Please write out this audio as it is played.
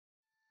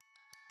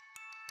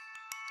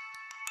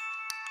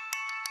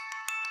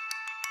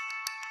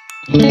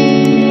Hey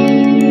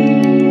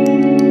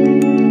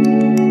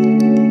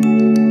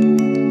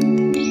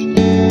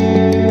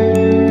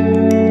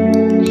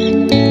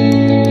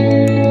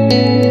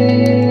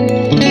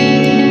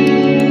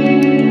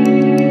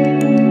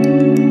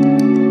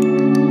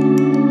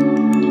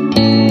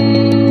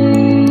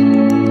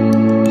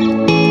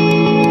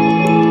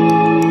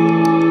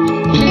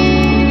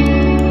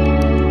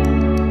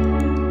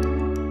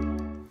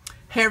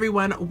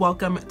everyone,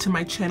 welcome to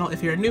my channel.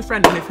 If you're a new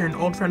friend and if you're an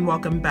old friend,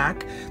 welcome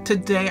back.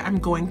 Today I'm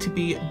going to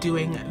be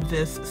doing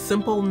this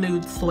simple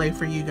nude slay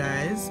for you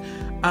guys.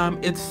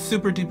 It's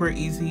super duper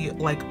easy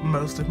like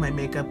most of my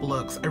makeup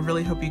looks. I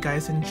really hope you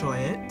guys enjoy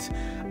it.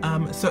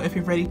 So if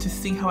you're ready to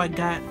see how I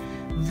got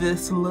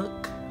this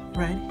look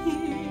right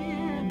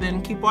here,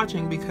 then keep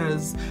watching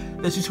because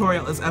the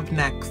tutorial is up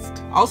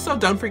next. Also,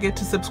 don't forget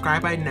to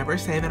subscribe. I never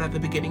say that at the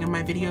beginning of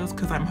my videos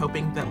because I'm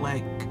hoping that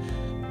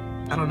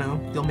I don't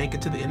know, you'll make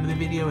it to the end of the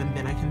video and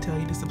then I can tell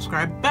you to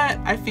subscribe, but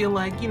I feel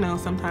like, you know,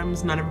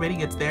 sometimes not everybody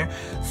gets there.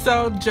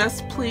 So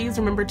just please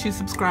remember to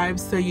subscribe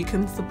so you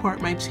can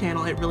support my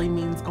channel. It really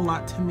means a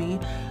lot to me.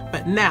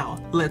 But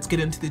now let's get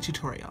into the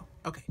tutorial.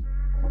 Okay.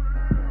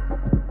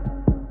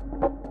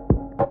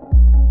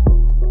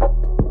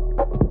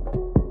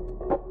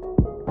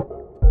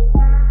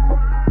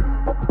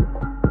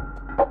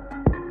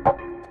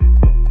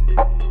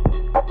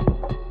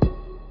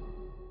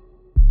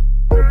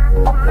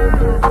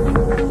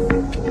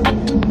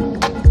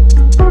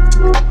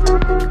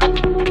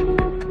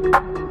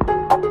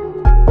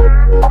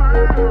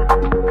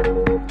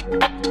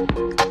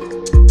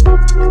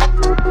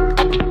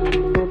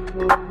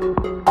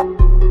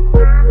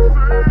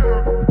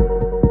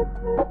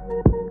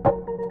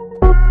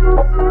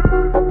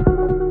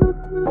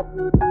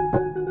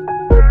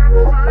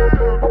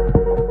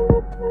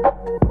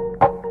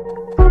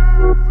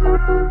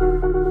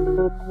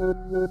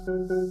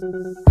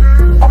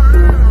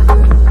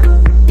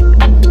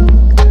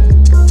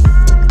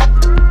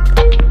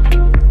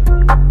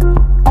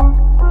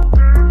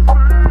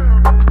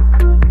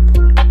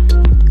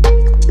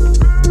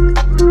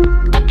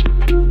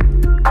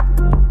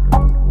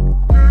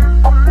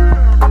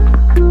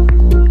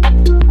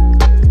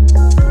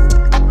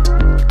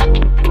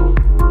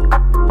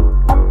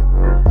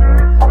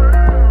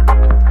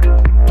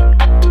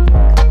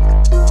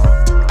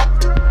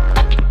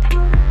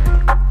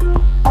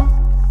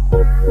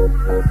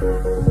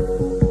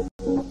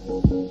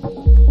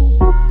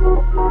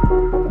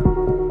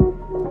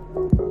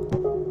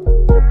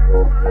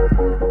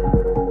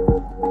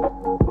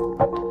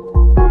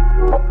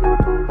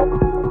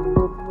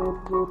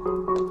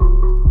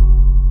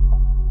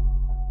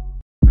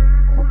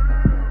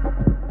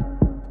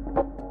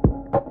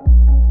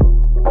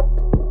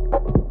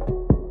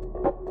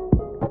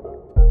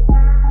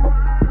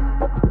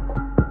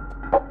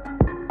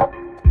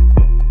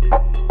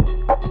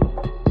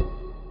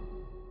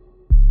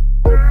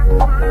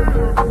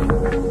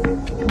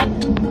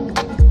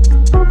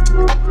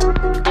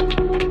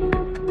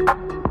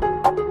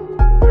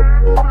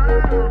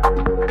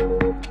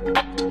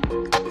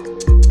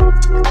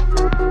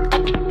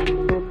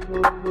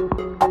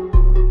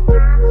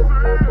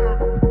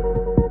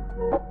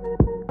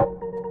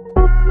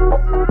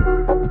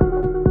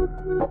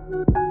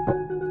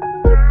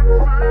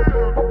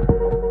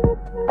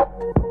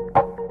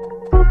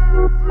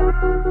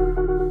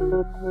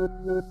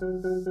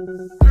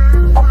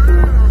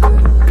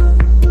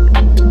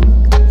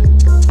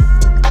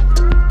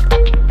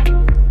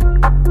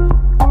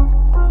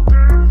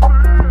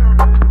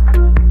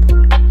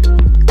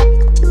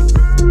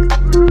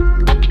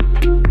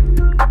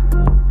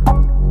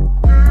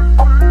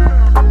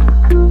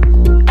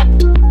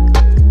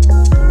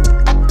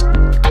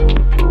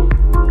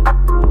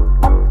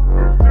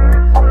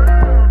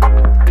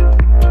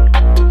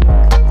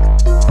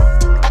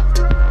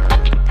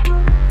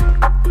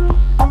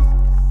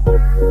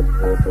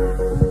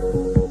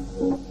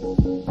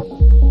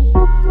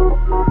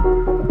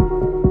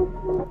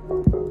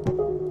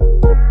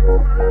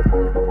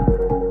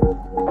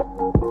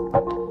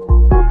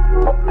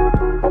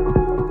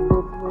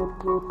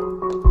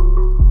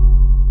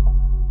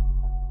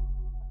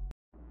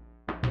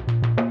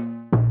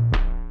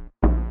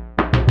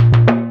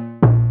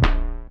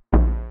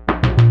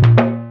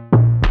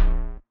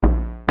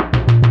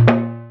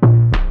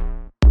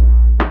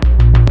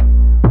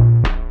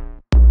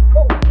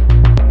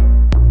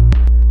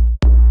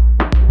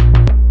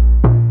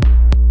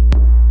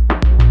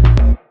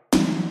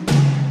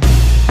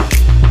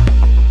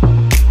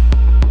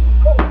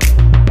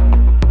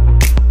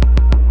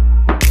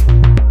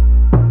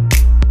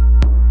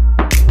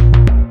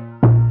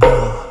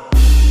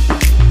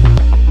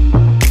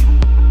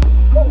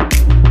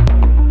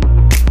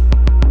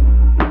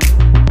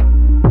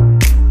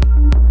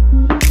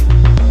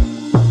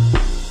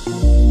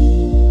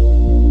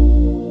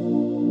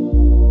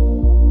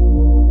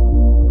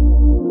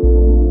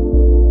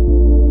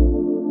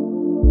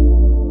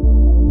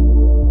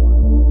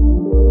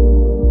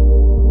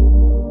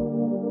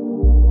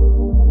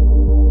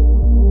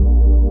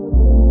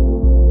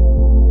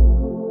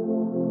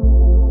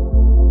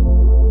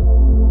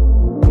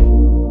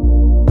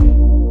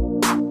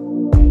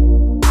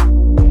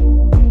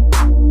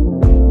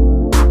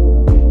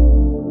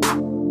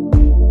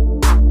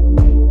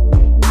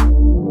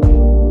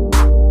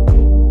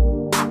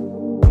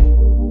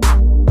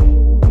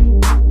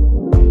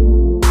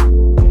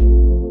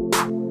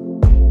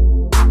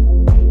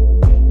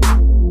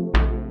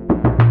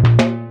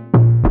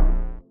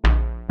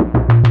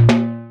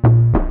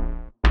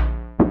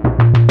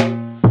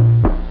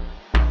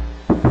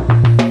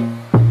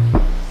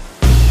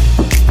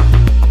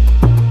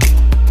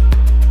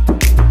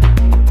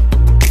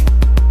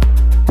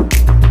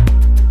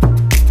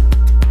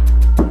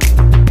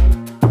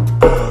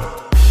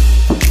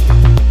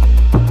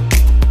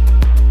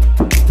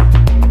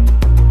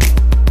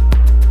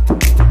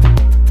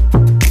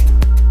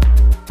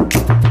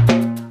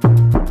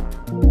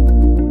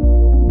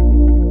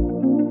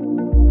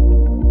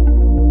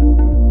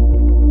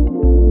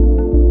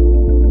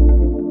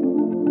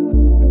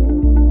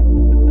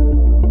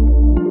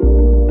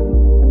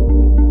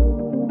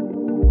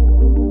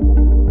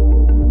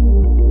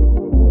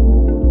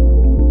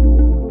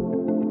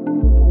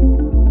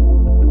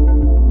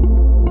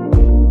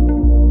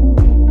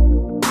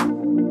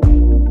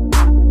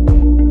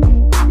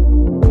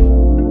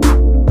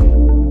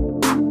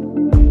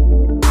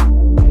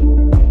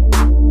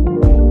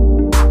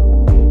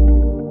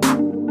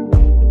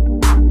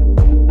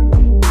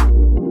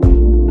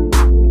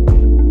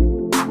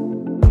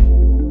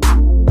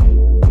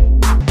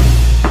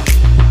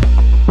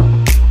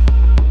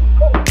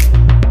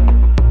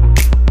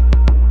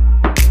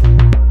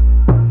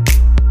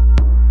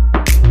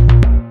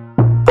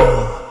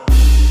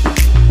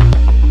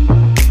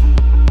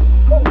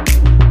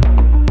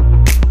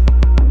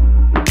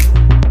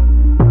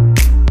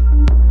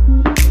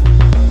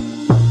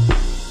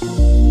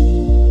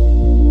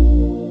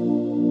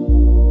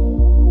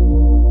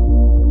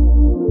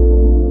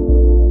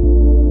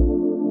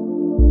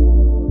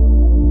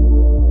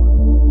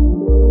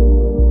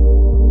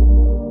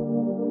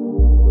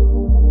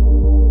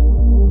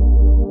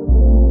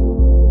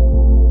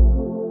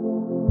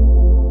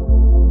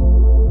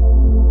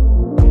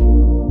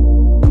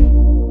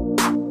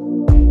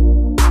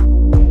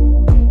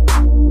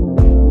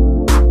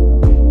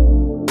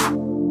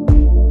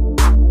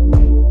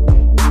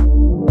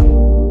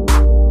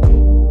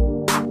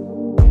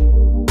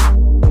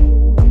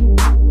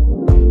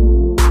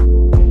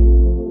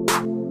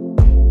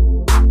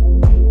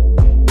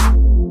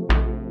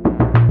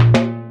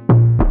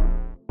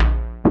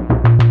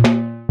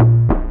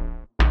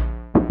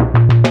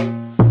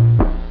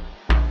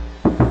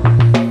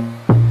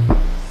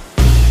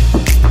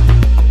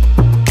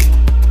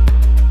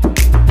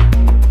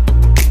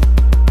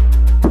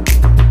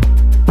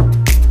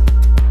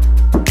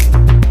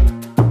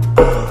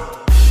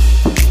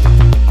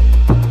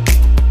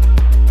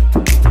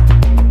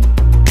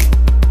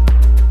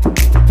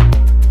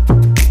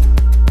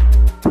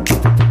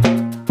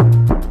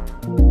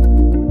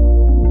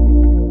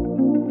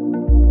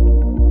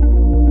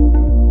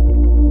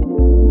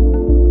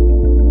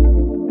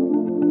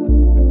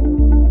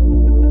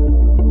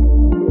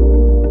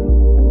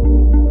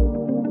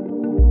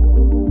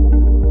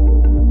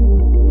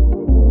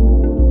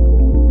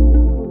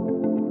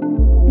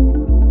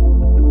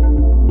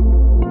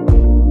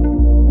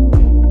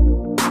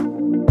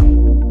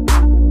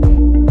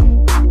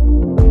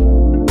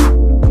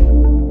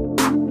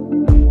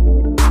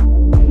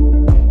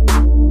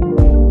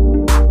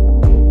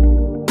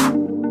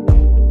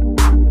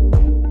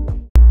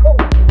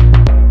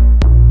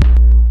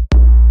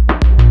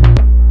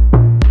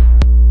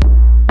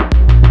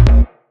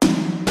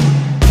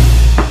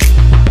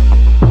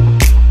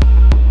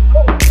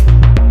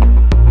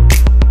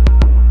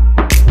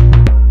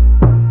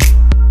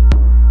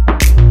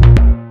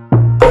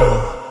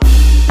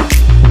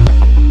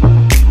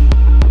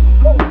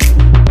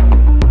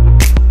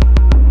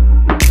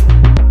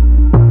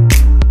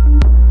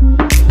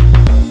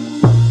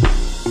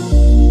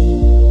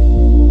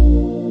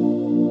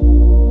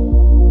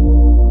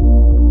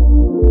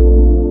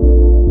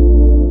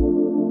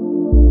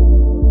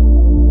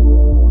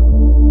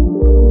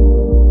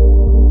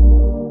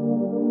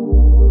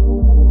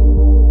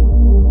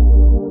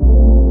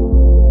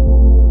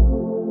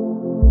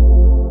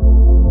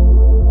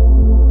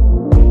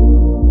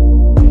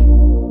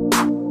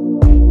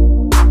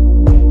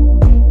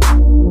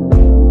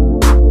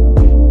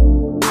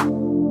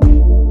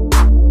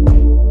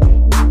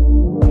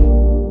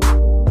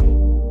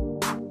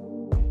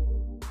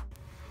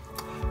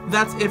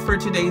 that's it for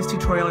today's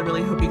tutorial. I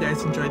really hope you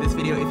guys enjoyed this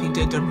video. If you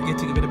did, don't forget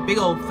to give it a big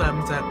old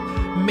thumbs up.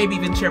 Maybe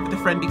even share it with a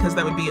friend because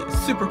that would be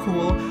super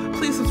cool.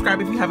 Please subscribe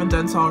if you haven't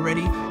done so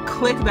already.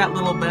 Click that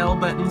little bell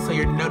button so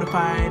you're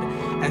notified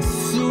as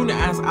soon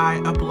as I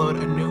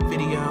upload a new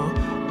video.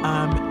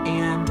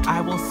 And I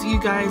will see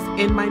you guys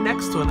in my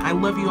next one. I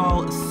love you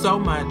all so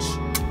much.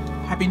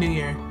 Happy New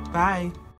Year. Bye.